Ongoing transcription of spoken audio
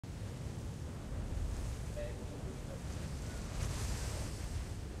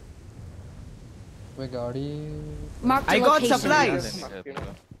पे गाड़ी। I got supplies.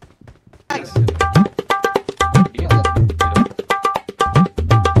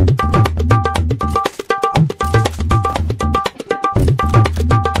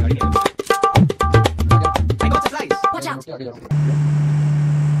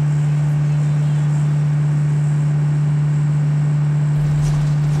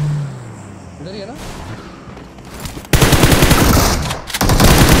 इधर ही है ना?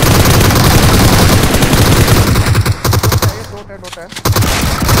 डोट है।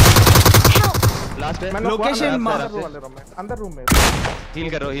 लास्ट है। लोकेशन मार। अंदर रूम में। हील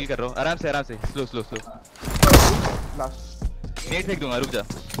कर रहा हूँ आराम से स्लो। लास्ट। नेट फेंक दूंगा, रुक जा।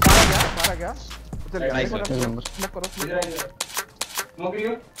 मारा गया। चल नाइस। स्मोक करो।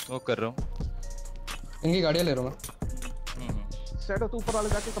 स्मोक कर रहा हूँ। इनकी गाड़ियाँ ले रहा हूँ मैं। शैडो तू ऊपर वाले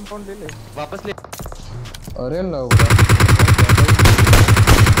जाके कंपाउंड ले ले। वापस ले। अरे लो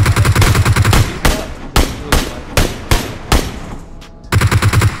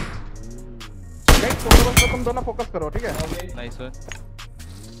तुम दोनों फोकस करो, ठीक है? Nice one.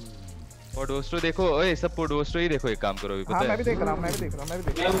 पोडोस्टो देखो, ओए सब पोडोस्टो ही देखो, एक काम करो अभी, पता है? मैं भी देख रहा हूं।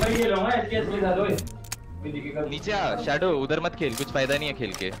 नीचे आ शैडो, उधर मत खेल, कुछ फायदा नहीं है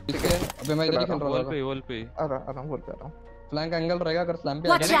खेल के। ठीक है, अबे मैं इधर ही खेल रहा हूं। वॉल पे आ रहा हूं। फ्लैंक एंगल रहेगा, अगर स्लैम पे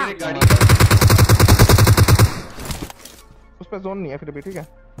आ गया गाड़ी। उस पे जोन नहीं है फिर भी, ठीक है?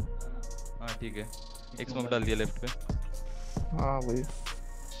 हां ठीक है, एक स्मोक डाल दिया लेफ्ट पे। हां वही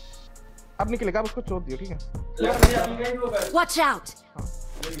अब निकलेगा, आप उसको छोड़ दियो, ठीक है? Watch out!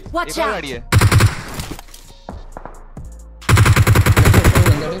 Watch out! गाड़ी है।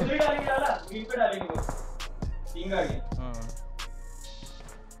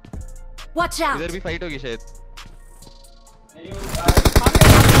 Watch out! इधर भी फाइट होगी शायद।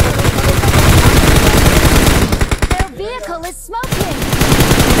 Their vehicle is smoking.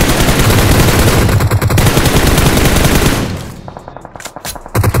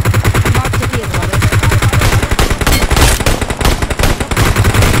 Mark the vehicle.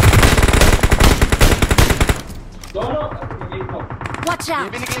 Watch out! ये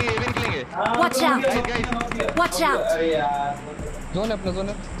भी निकलेंगे। Watch out! Watch out! Zone है, अपना जोन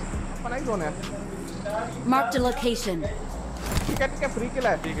है। अपना ही जोन है। Mark the location. ठीक है, फ्री किल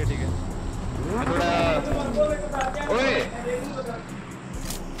है। ठीक है। थोड़ा ओए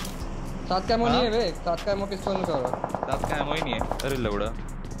साथ का एमो नहीं है बे, साथ का एमो किसको निकाल रहा? साथ का एमो ही नहीं है। अरे लौड़ा,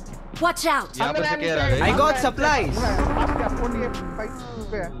 Watch out! यहां पर से कह रहा है। I got supplies. क्या 45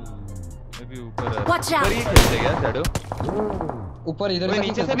 पे है? अभी ऊपर Watch out! ऊपर ही खेलते क्या शैडो? ऊपर इधर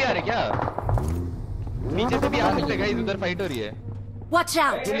नीचे से भी आ रहे क्या? नीचे से भी आ सकते गाइस, उधर फाइट हो रही है। Watch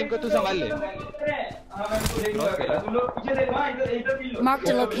out! जिल को तू संभाल ले। Mark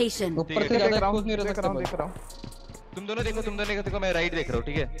the location. ऊपर से ज्यादा एक्सपोज नहीं रह सकता। देख रहा हूं। तुम दोनों देखो, मैं राइट देख रहा हूं,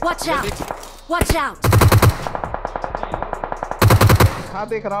 ठीक है? Watch out! Watch out! हां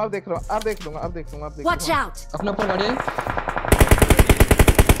देख रहा हूं। अब देख लूंगा। Watch out! अपने ऊपर गाड़ी है।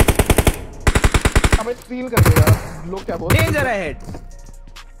 अबे स्टील कर देगा लोग, क्या बोल? Danger ahead!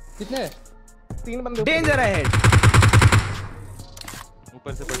 कितने? 3 बंदे। Danger ahead!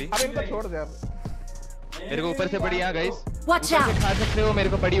 ऊपर से पड़ी। अब इनको छोड़ दे अब। मेरे को ऊपर से पड़ी यहां गाइस। Watch out! खा सकते हो, मेरे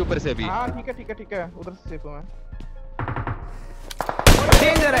को पड़ी ऊपर से अभी। हां ठीक है, उधर से सेफ हूं मैं।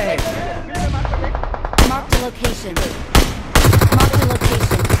 Danger ahead! Mark the location. Mark the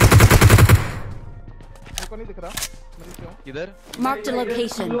location. मेरे को नहीं दिख रहा। मेरी क्यों? किधर? Mark the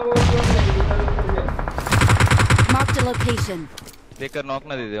location. Mark the location. देखकर नॉक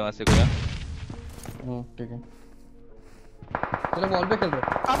ना दे दे वहां से कोई। ठीक है, चलो वॉल पे खेल रहे।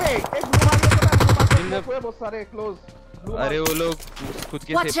 अबे एक ब्लू मार दिया, बहुत सारे क्लोज। अरे वो लोग खुद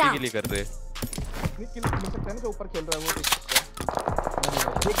की सेफ्टी के लिए कर रहे हैं। निकल सकते हैं ना, जो ऊपर खेल रहा है वो देख सकते हैं।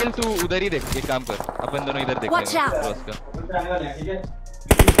 निकल तू उधर ही देख, एक काम कर, अपन दोनों इधर देख लेंगे क्रॉस का।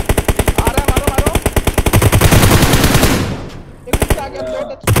 आ रहा है, मारो। एक नीचे आ गया, दो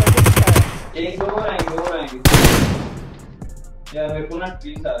टच है। एक दो और आएंगे यार, मेरे को ना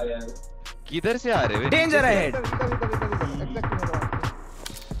ट्वीट आ रहा है यार। किधर से आ रहे हैं? Danger ahead!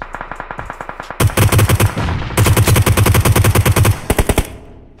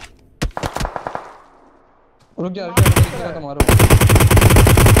 रुक जा, मारो।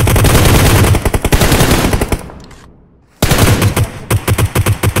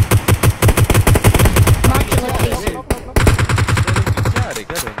 Mark the location. क्या आ रहे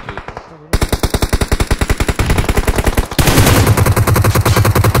क्या बेंच?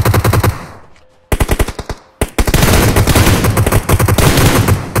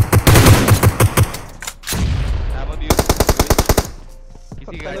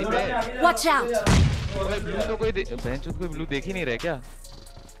 Watch out! ब्लू तो कोई बेंच कोई ब्लू देख ही नहीं रहा क्या?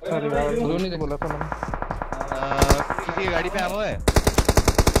 अरे यार ब्लू नहीं बोला था मैंने। किसी की गाड़ी पे आमो है?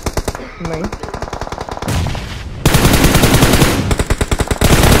 नहीं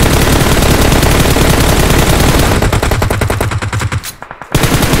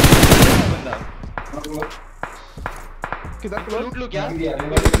बंदा किधर लूट लो क्या?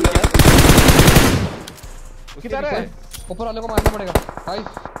 किधर है? ऊपर वाले को मारना पड़ेगा भाई।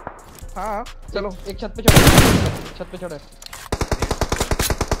 हाँ चलो एक छत पे चढ़ो, छत पे चढ़े।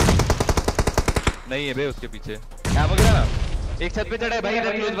 नहीं है बे उसके पीछे। आमो गिरा ना। एक छत पे चढ़ा है भाई,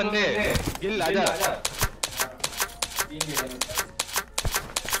 इधर क्लोज बंदे हैं। गिल आजा।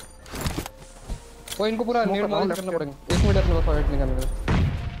 वो इनको पूरा नेट मार करना पड़ेगा। 1 मिनट अपने पास फाइट निकालने का।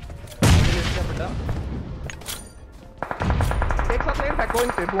 एक साथ नहीं फेंको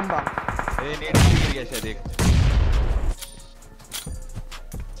इनसे बूम बम। ए नेट गिर गया शायद एक।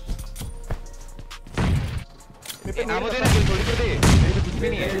 आमो दे ना, गिल थोड़ी कर दे। मेरे पे कुछ भी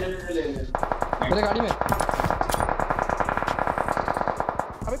नहीं है। मेरे गाड़ी में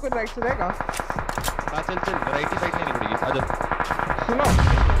अबे कोई राइट से रहेगा? हाँ चल चल, राइट ही साइड नहीं पड़ेगी। आजा सुनो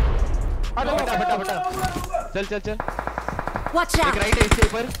आजा बटा बटा बटा। चल चल चल। Watch एक out! राइट है इससे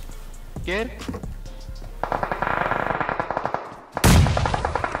ऊपर। केयर।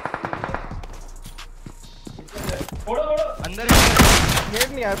 अंदर नेट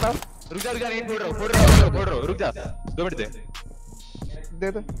नहीं आया था। रुक जा नहीं फोड़ रहा हूँ रुक जा 2 मिनट दे।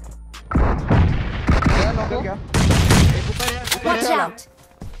 दे दे क्या नॉक क्या? एक ऊपर है Watch out!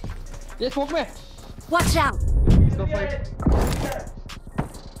 ये स्मोक में। Watch out! इसको फाइट।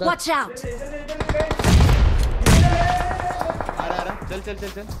 Watch out! आ रहा चल चल चल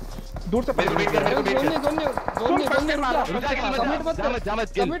चल। दूर से मेरे को वेट कर, मेरे को वेट कर। जोन नहीं रुक जा जा मत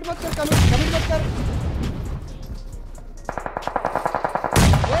गिल। कमिट मत कर।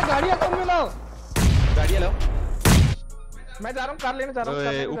 ये गाड़ियां कम में लाओ। गाड़ी लाओ। मैं जा रहा हूँ कार लेने जा रहा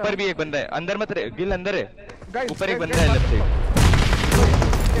हूँ। ऊपर भी एक बंदा है, अंदर मत रहे। गिल अंदर है। Guys, ऊपर एक guys, बंदा है लेफ्ट साइड।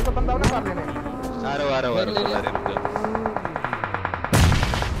 ये तो बंदा ना कार लेने। आ रहा हूँ रुक जा।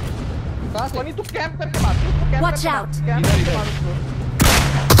 कहां से? फनी तू कैंप करके मार। तू कैंप Watch करके मार। out. कैंप इधर, करके इधर। मार उसको।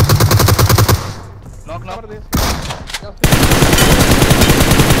 Knock knock. मार दे।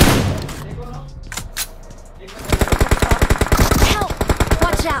 Help!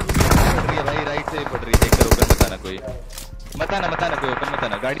 Watch out! पड़ रही है भाई, राइट से पड़ रही है। देख कर ओपन मत आना कोई। मत आना कोई ओपन मत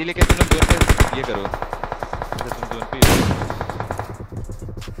आना। गाड़ी लेके तुम लोग जोन पे ये करो। तुम जोन पे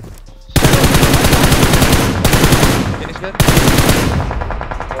फिनिश कर।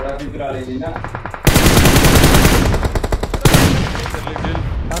 थोड़ा भी गिरा ले ना।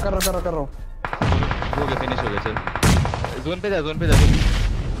 हां कर रहा हूं। हो गया, फिनिश हो गया। चल जोन पे जा। जोन पे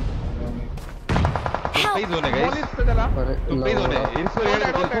ही जोन है गाइस। पुलिस पे चला। अरे तुम पे ही जोन है। इसको रेड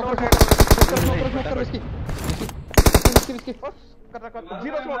कर। स्मोक कर इसकी कर रहा कर।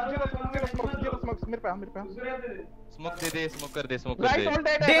 जीरो स्मोक मेरे पे आ। स्मोक दे स्मोक कर राइट दे। ऑल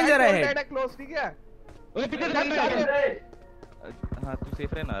डेड है। Danger right all ahead. dead है क्लोज ठीक है। ओए पीछे से बंद हो गया। हां तू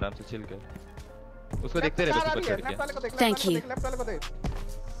सेफ रह ना, आराम से चिल कर। उसको देखते रहे बस ऊपर चढ़ के। लेफ्ट वाले को देख। Thank you. लेफ्ट वाले को देख।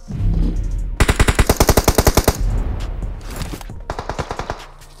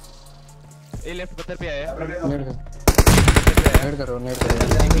 ए लेफ्ट पत्थर पे आया। नेट करो।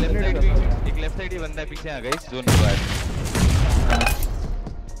 एक लेफ्ट साइड ही बंदा है पीछे। आ गाइस जोन के बाहर।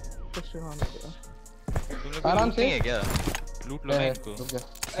 कुछ हां नहीं गया। तुम लोग आराम से है क्या? लूट लो ना इनको। रुक जा।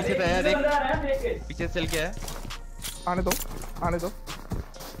 पीछे पे आया देख। पीछे से चल के आया। आने दो।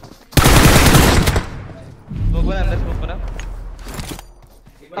 स्मोक बना, अंदर स्मोक बना।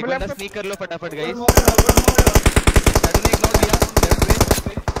 एक अबे बंदा left पे- स्नीक कर लो फटाफट गाइस। शैडो ने एक नॉक दिया लेफ्ट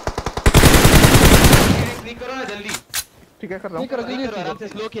पे। स्नीक करो ना जल्दी। ठीक है कर रहा हूं। नहीं करो स्नीक जल्दी। करो, आराम से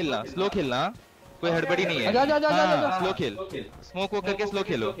स्लो खेलना। कोई हड़बड़ी नहीं है। जा। स्लो खेल। स्मोक वो करके स्लो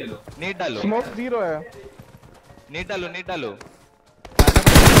खेलो। नेट डालो। स्मोक जीरो है। नेट डालो।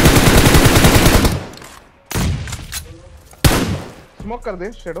 स्मोक कर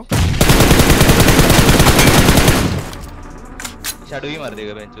दे शैडो। शैडो ही मार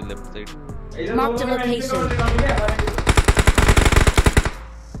देगा bench left side. Mark the location.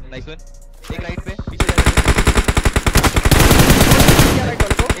 Nice one. एक राइट पे पीछे जा। क्या राइट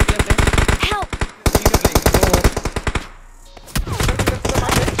वाले को? एक लेफ्ट है। Help! ठीक है प्लेइंग।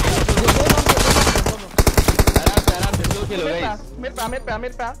 आराम से स्लो खेलो गाइस। मेरे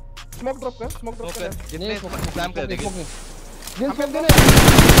पे स्मोक ड्रॉप कर। स्मोक कर। जितने स्पैम कर देंगे। गिल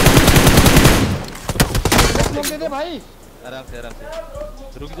स्मोक दे दे भाई। आराम से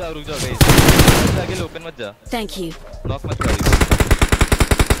रुक जाओ गाइस। आगे ओपन मत जा। Thank you. नॉक मत करो।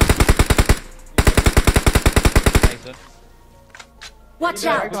 Nice one. Watch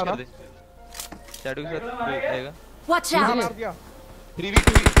out! Shadow के साथ कोई आएगा। Watch मार out! दिया।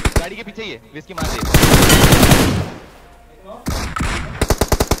 3v2 गाड़ी के पीछे ही है, विस्की मार दे।